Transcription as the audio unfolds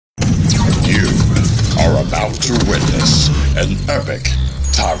about to witness an epic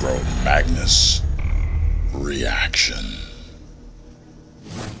Tyrone Magnus reaction.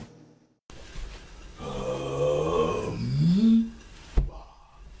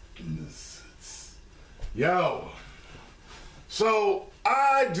 Yo, so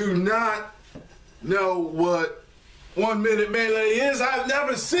I do not know what 1 Minute Melee is. I've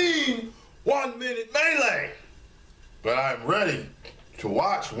never seen 1 Minute Melee, but I'm ready to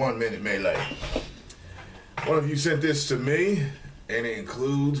watch 1 Minute Melee. One of you sent this to me, and it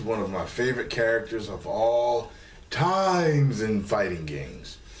includes one of my favorite characters of all times in fighting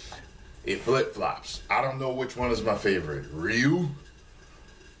games. It flip-flops. I don't know which one is my favorite, Ryu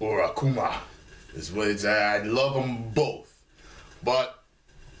or Akuma. I love them both, but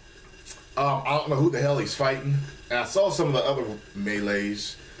I don't know who the hell he's fighting. And I saw some of the other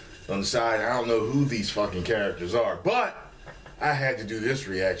melees on the side. I don't know who these fucking characters are, but I had to do this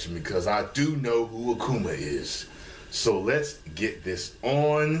reaction because I do know who Akuma is. So let's get this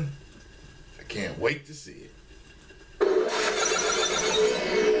on. I can't wait to see it.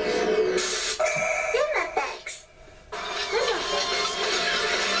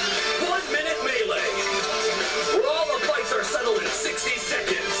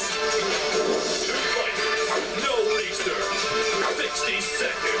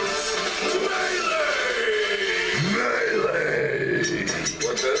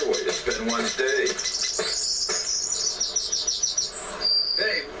 Better way to spend one's day.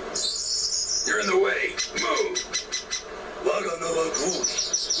 Hey, you're in the way. Move.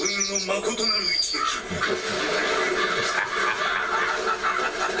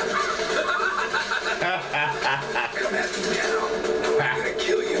 Come at me now. I'm gonna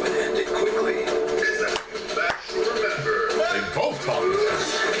kill you and end it quickly. Back to remember. They both talk this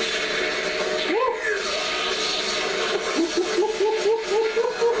time.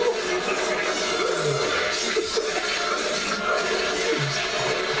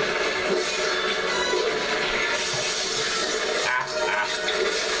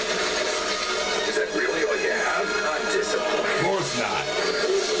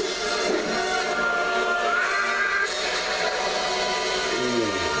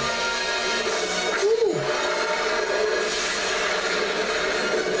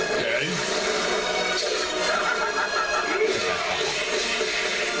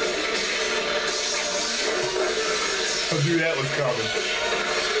 I knew that was coming.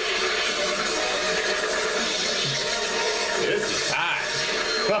 This is hot.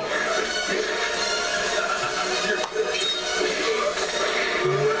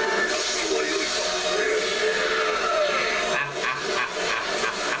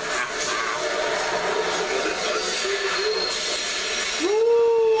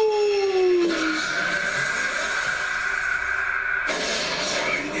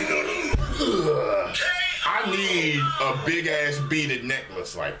 I need a big ass beaded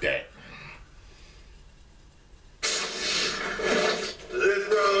necklace like that. This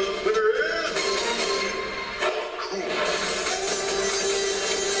round's winner is Akuma.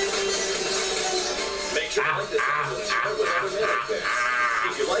 Make sure to like this episode.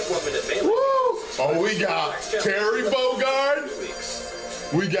 If you like 1 Minute Melee. Oh, we got Terry Bogard.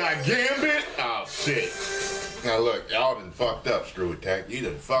 We got Gambit. Oh shit. Now look, y'all done fucked up, Screw Attack. You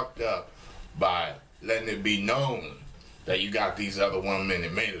done fucked up by letting it be known that you got these other 1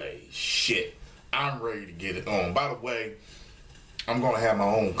 Minute Melees. Shit. I'm ready to get it on. By the way, I'm going to have my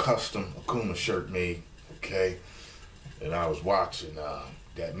own custom Akuma shirt made, okay? And I was watching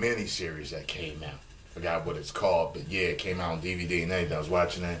that mini-series that came out. Forgot what it's called, but yeah, it came out on DVD and everything. I was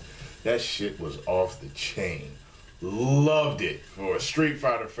watching that. That shit was off the chain. Loved it. For a Street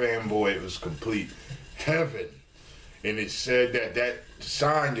Fighter fanboy, it was complete heaven. And it said that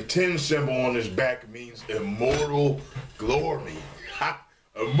sign, the 10 symbol on his back, means immortal glory.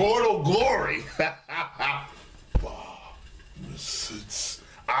 Immortal glory.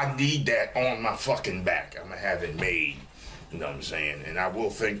 I need that on my fucking back. I'm gonna have it made. You know what I'm saying? And I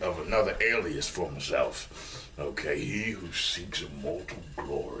will think of another alias for myself. Okay, he who seeks immortal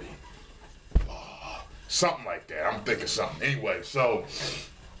glory. Something like that. I'm thinking something. Anyway, so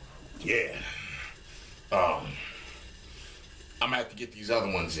yeah. I'm gonna have to get these other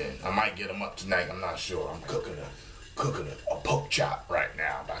ones in. I might get them up tonight. I'm not sure. I'm cooking a pork chop right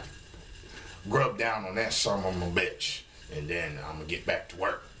now. About to grub down on that son of a bitch, and then I'm gonna get back to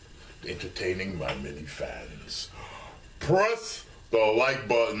work, entertaining my many fans. Press the like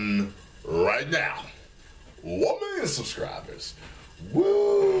button right now. 1 million subscribers.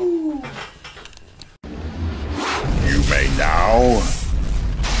 Woo! You may now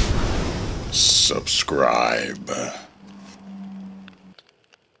subscribe.